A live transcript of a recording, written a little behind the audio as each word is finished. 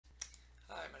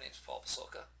Paul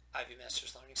Pasulka, Ivy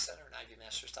Masters Learning Center and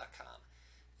ivymasters.com.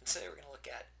 And today we're going to look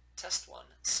at Test 1,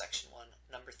 Section 1,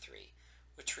 Number 3,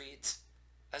 which reads,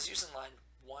 as used in line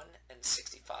 1 and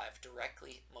 65,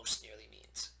 directly most nearly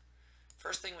means.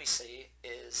 First thing we see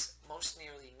is most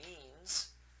nearly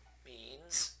means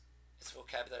it's a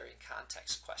vocabulary and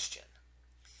context question.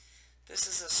 This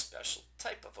is a special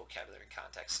type of vocabulary and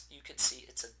context. You can see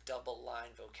it's a double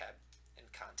line vocab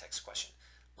and context question,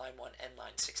 line 1 and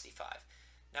line 65.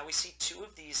 Now we see two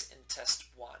of these in test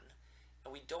 1,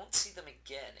 and we don't see them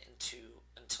again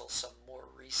until some more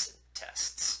recent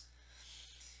tests.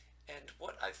 And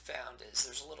what I've found is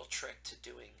there's a little trick to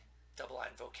doing double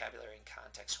line vocabulary and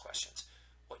context questions.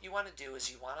 What you want to do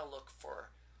is you want to look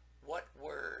for what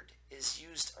word is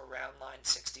used around line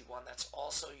 61 that's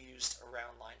also used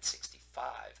around line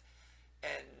 65,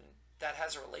 and that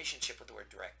has a relationship with the word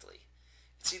directly.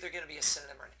 It's either going to be a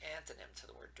synonym or an antonym to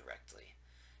the word directly,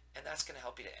 and that's going to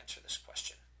help you to answer this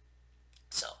question.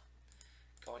 So,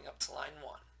 going up to line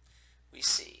 1, we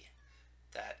see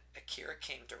that Akira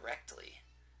came directly,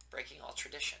 breaking all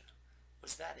tradition.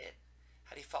 Was that it?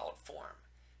 Had he followed form?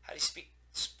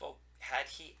 Had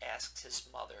he asked his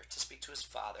mother to speak to his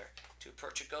father to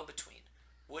approach a go-between?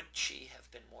 Would she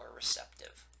have been more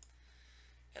receptive?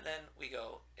 And then we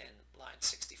go in line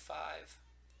 65.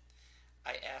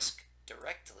 I ask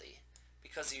directly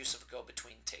because the use of a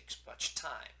go-between takes much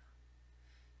time.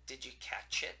 Did you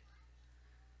catch it?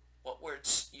 What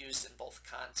words used in both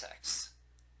contexts?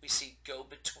 We see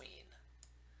go-between.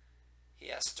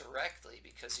 He asked directly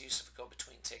because the use of a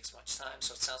go-between takes much time,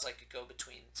 so it sounds like a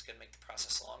go-between is going to make the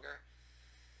process longer.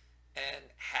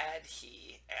 And had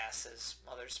he asked his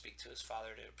mother to speak to his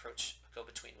father to approach a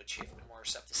go-between, would she have been more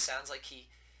receptive? Sounds like he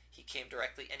came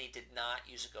directly, and he did not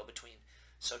use a go-between.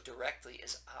 So directly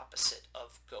is opposite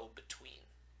of go-between.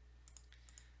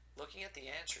 Looking at the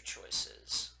answer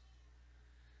choices,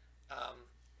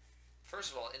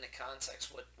 first of all, in the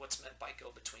context, what's meant by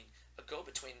go-between? A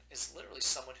go-between is literally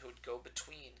someone who would go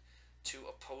between two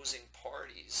opposing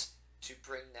parties to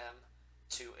bring them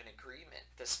to an agreement.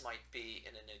 This might be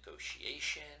in a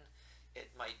negotiation,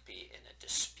 it might be in a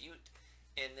dispute.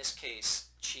 In this case,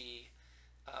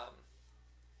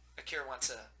 Akira wants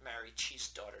to marry Chi's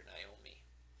daughter, Naomi.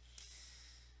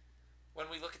 When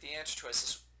we look at the answer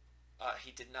choices,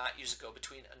 he did not use a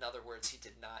go-between. In other words, he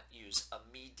did not use a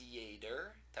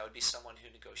mediator. That would be someone who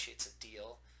negotiates a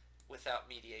deal. Without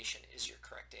mediation is your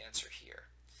correct answer here.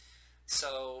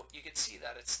 So you can see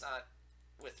that it's not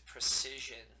with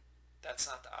precision. That's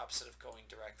not the opposite of going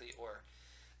directly, or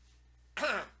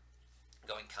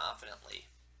going confidently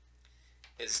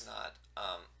is not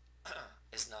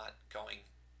going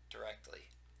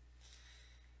directly.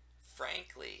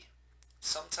 Frankly,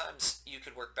 sometimes you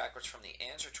could work backwards from the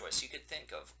answer choice. You could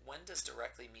think of, when does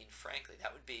directly mean frankly?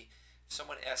 That would be if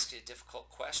someone asks you a difficult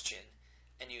question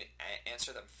and you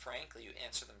answer them frankly, you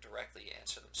answer them directly, you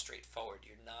answer them straightforward.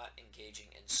 You're not engaging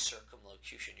in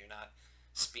circumlocution. You're not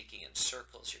speaking in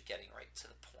circles. You're getting right to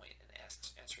the point and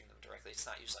answering them directly. It's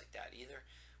not used like that either.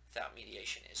 Without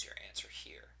mediation is your answer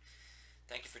here.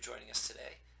 Thank you for joining us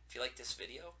today. If you like this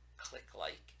video, click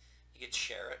like. You can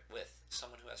share it with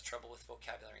someone who has trouble with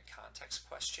vocabulary and context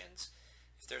questions.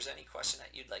 If there's any question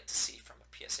that you'd like to see from a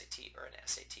PSAT or an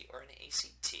SAT or an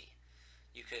ACT,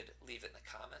 you could leave it in the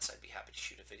comments. I'd be happy to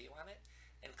shoot a video on it.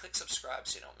 And click subscribe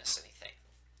so you don't miss anything.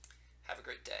 Have a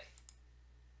great day.